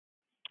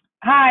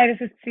Hi, this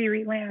is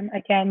Siri Lamb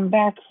again,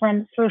 back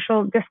from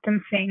social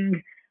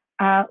distancing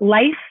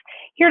life,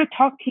 here to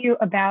talk to you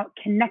about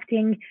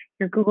connecting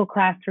your Google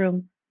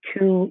Classroom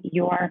to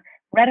your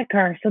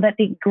Rediker so that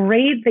the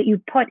grades that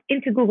you put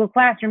into Google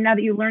Classroom, now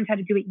that you learned how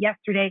to do it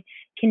yesterday,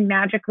 can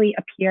magically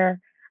appear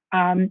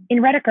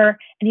in Rediker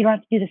and you don't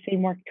have to do the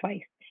same work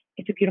twice.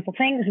 It's a beautiful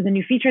thing. This is a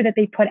new feature that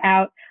they put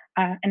out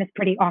and it's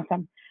pretty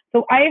awesome.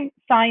 So I've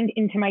signed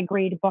into my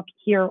Gradebook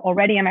here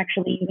already. I'm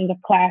actually using a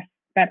class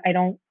that I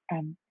don't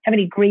have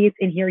any grades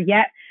in here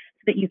yet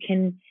so that you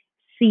can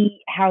see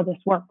how this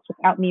works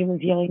without me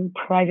revealing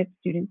private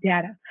student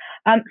data.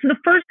 So the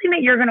first thing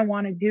that you're going to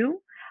want to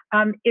do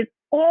is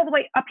all the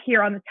way up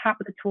here on the top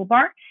of the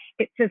toolbar.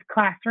 It says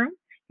Classroom.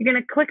 You're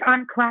going to click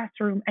on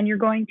Classroom and you're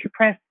going to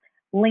press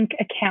Link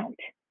Account.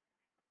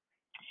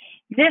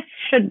 This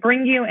should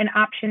bring you an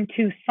option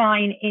to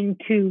sign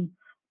into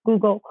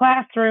Google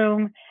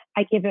Classroom.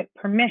 I give it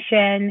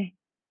permission.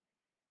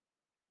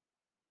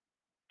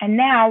 And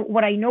now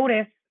what I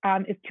notice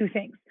is two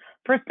things.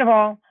 First of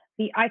all,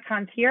 the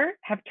icons here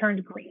have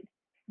turned green.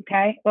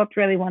 Okay, well, it's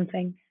really one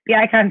thing. The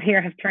icons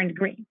here have turned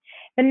green.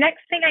 The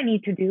next thing I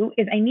need to do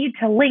is I need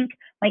to link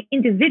my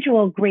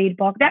individual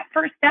gradebook. That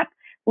first step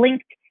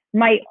linked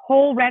my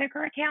whole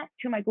Rediker account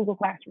to my Google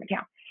Classroom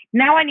account.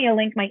 Now I need to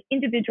link my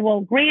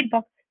individual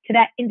gradebook to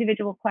that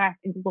individual class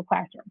in Google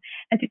Classroom.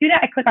 And to do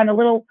that, I click on the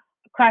little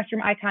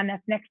classroom icon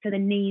that's next to the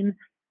name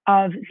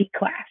of the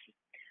class.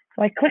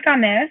 So I click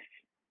on this.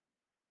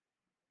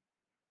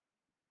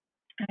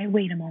 I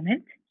wait a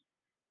moment.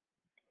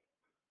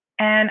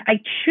 And I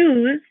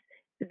choose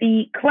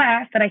the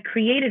class that I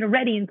created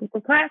already in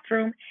Google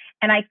Classroom,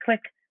 and I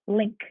click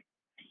link.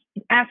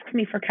 It asks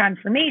me for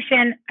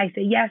confirmation. I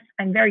say, yes,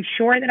 I'm very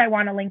sure that I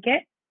want to link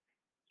it.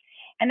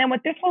 And then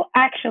what this will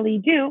actually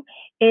do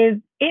is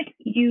if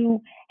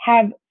you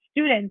have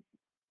students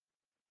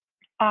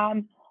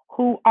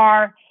who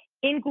are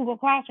in Google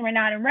Classroom and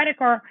not in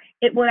Rediker,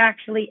 it will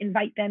actually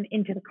invite them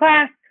into the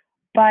class,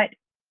 but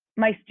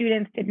my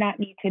students did not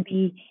need to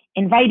be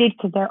invited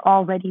because they're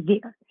already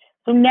there.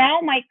 So now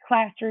my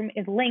classroom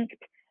is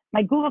linked,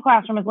 my Google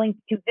Classroom is linked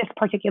to this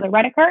particular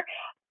Rediker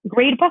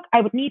gradebook. I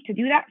would need to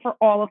do that for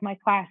all of my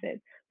classes.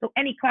 So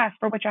any class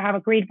for which I have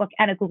a gradebook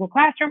and a Google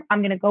Classroom,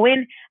 I'm going to go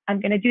in, I'm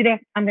going to do this,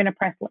 I'm going to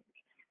press link.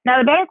 Now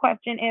the better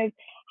question is,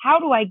 how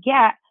do I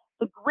get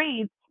the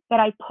grades that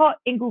I put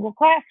in Google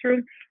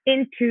Classroom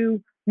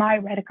into my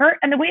Rediker?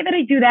 And the way that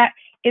I do that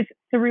is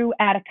through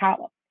add a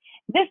column.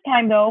 This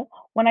time though,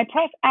 when I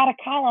press add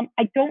a column,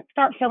 I don't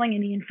start filling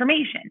in the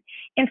information.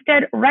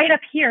 Instead, right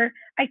up here,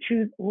 I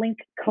choose link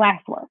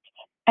classwork.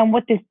 And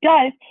what this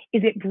does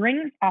is it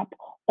brings up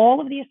all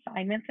of the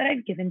assignments that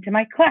I've given to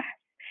my class.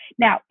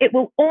 Now, it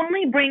will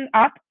only bring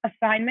up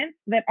assignments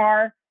that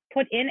are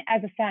put in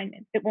as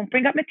assignments. It won't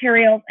bring up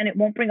materials and it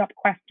won't bring up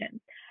questions.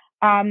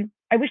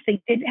 I wish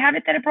they did have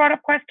it that it brought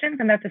up questions,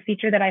 and that's a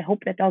feature that I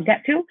hope that they'll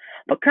get to.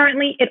 But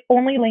currently, it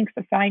only links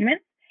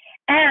assignments.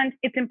 And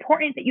it's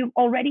important that you've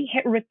already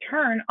hit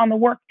return on the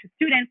work to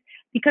students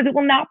because it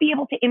will not be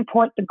able to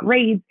import the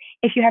grades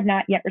if you have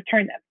not yet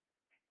returned them.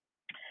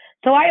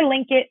 So I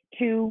link it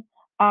to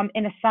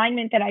an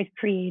assignment that I've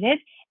created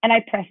and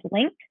I press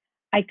link.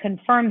 I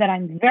confirm that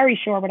I'm very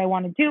sure what I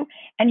want to do.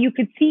 And you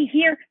could see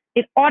here,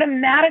 it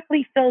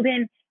automatically filled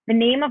in the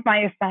name of my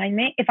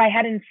assignment. If I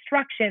had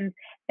instructions,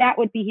 that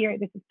would be here.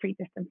 This is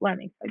pre-distance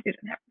learning, so I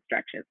didn't have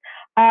instructions.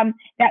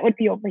 That would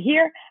be over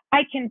here.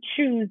 I can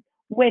choose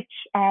which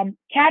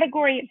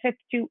category it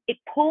fits to. It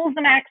pulls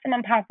the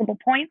maximum possible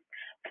points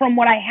from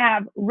what I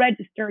have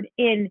registered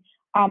in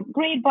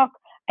Gradebook.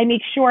 I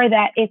make sure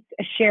that it's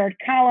a shared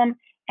column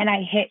and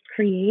I hit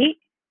create.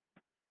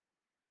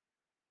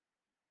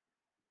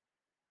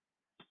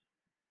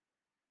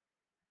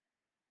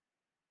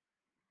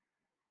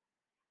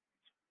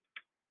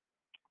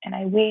 And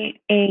I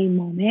wait a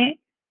moment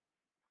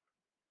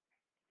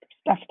for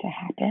stuff to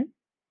happen.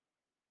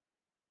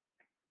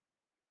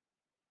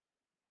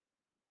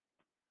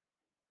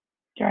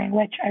 During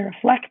which I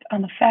reflect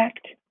on the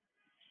fact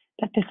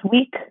that this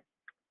week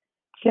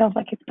feels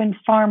like it's been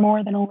far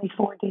more than only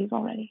 4 days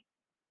already.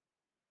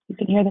 You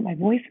can hear that my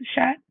voice is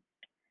shot,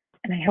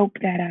 and I hope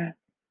that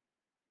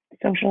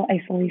social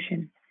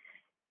isolation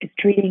is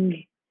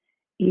treating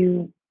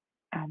you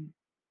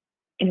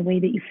in a way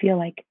that you feel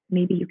like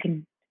maybe you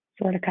can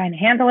sort of kind of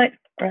handle it,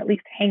 or at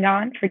least hang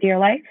on for dear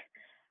life.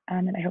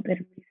 And I hope that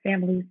everybody's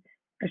families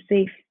are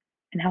safe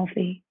and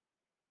healthy.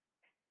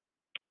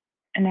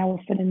 And now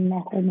we'll sit in an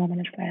awkward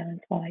moment of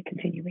silence while I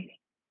continue reading.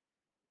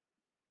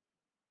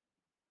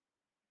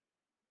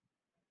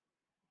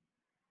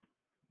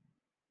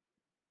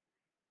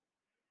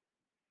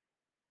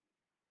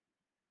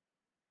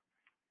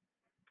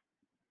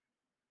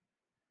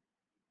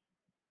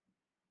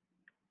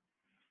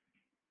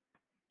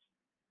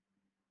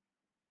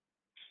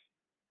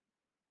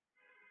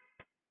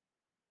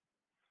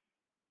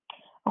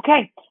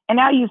 Okay, and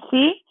now you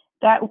see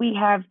that we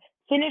have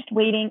finished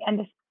waiting and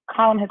this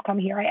column has come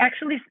here. I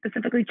actually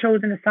specifically chose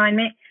an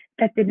assignment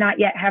that did not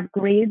yet have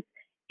grades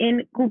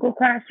in Google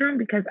Classroom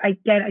because I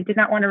did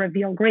not want to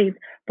reveal grades,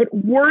 but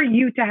were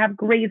you to have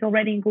grades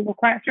already in Google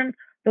Classroom,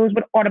 those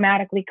would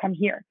automatically come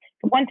here.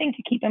 The one thing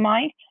to keep in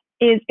mind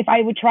is if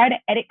I would try to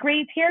edit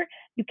grades here,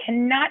 you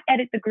cannot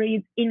edit the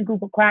grades in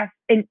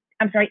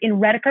in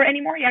Rediker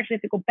anymore. You actually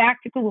have to go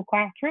back to Google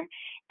Classroom,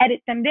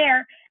 edit them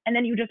there, and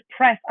then you just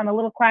press on the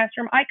little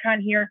classroom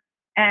icon here,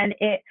 and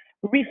it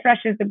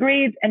refreshes the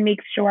grades and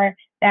makes sure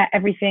that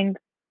everything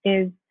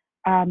is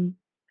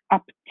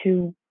up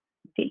to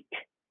date.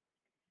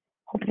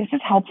 Hope this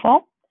is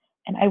helpful,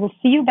 and I will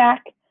see you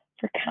back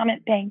for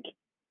comment bank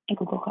in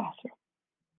Google Classroom.